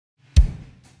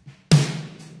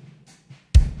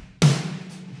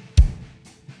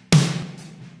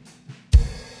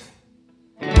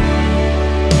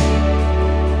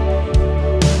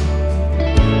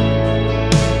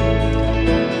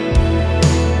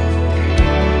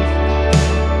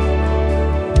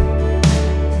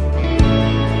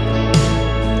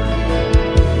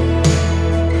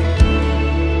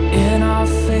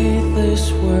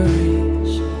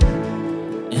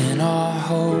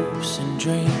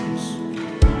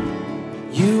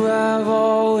You have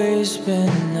always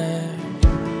been there,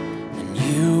 and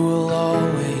you will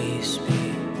always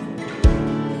be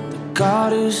the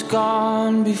God who's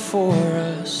gone before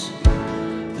us,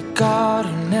 the God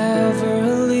who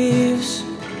never leaves.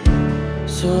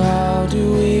 So how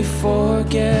do we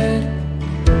forget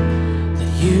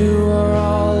that you are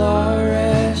all our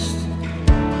rest?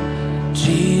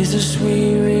 Jesus,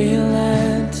 we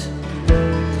relent.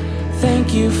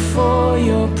 Thank you for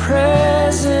your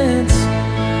presence.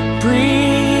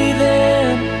 Breathe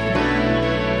in,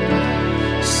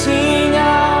 sing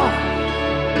out.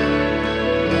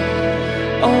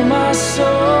 Oh, my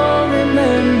soul,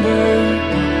 remember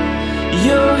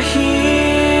you're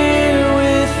here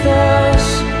with us.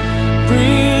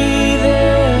 Breathe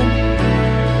in,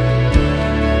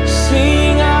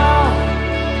 sing out.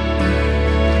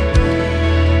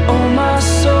 Oh, my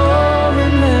soul,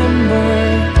 remember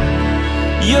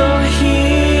you're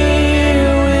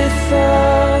here with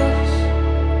us.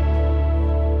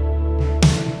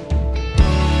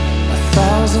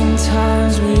 1,000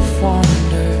 times we've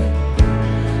wandered,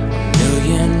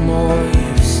 1,000,000 more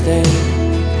you've stayed.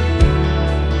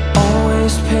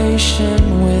 Always patient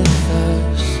with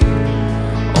us,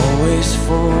 always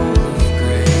full of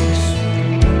grace.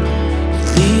 You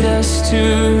lead us to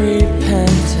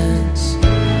repentance,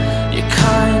 your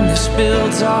kindness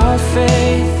builds our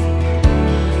faith.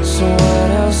 So what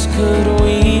else could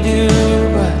we do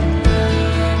but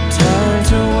turn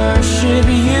to worship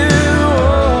you?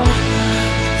 Oh,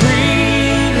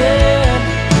 breathe in,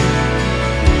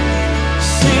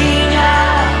 sing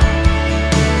out.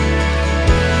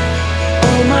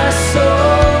 Oh, my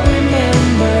soul,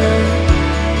 remember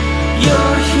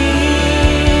you're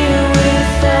here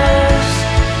with us.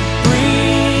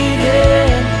 Breathe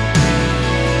in,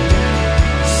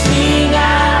 sing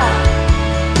out.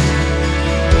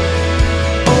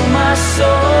 Oh, my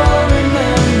soul,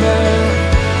 remember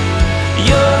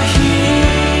you're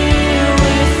here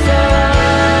with us.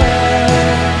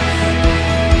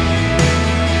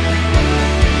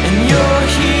 And you're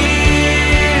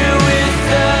here with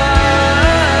us.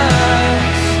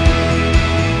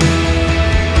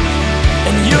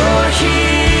 And you're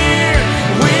here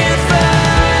with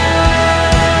us.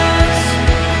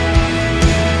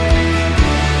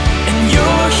 And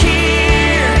you're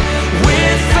here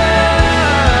with us.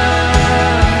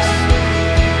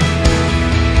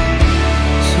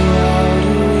 So how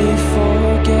do we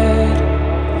forget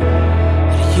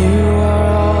that you are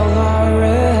all our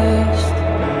rest?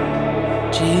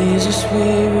 Jesus, we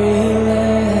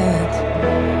relent.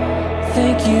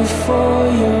 Thank you for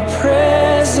your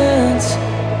presence.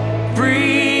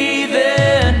 Breathe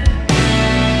in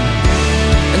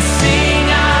and sing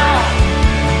out.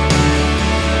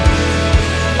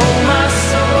 Oh, my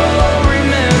soul,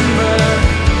 remember,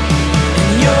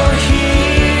 and you're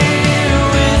here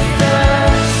with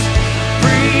us.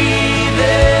 Breathe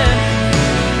in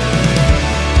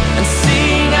and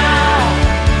sing out.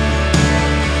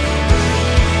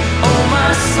 Oh,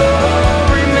 my soul,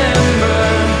 remember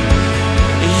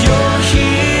you're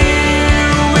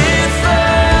here with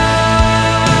us.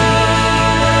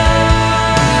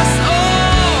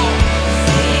 Oh,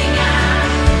 sing out.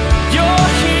 You're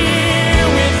here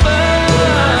with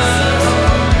us.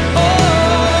 Oh,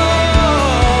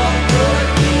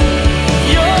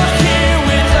 you're here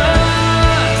with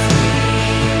us.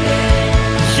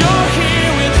 You're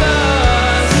here with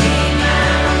us.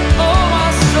 Oh, my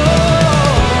soul.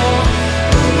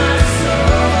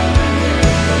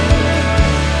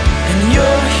 And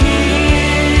you're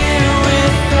here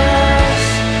with us.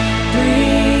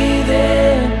 Breathe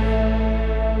in,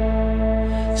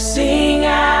 sing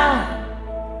out.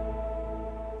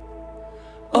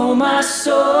 Oh, my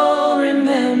soul,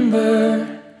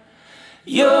 remember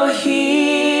you're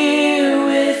here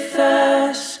with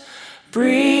us.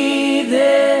 Breathe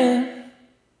in,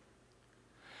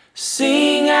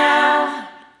 sing out.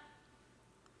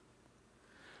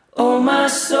 Oh, my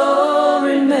soul,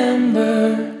 remember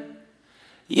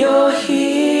you're here.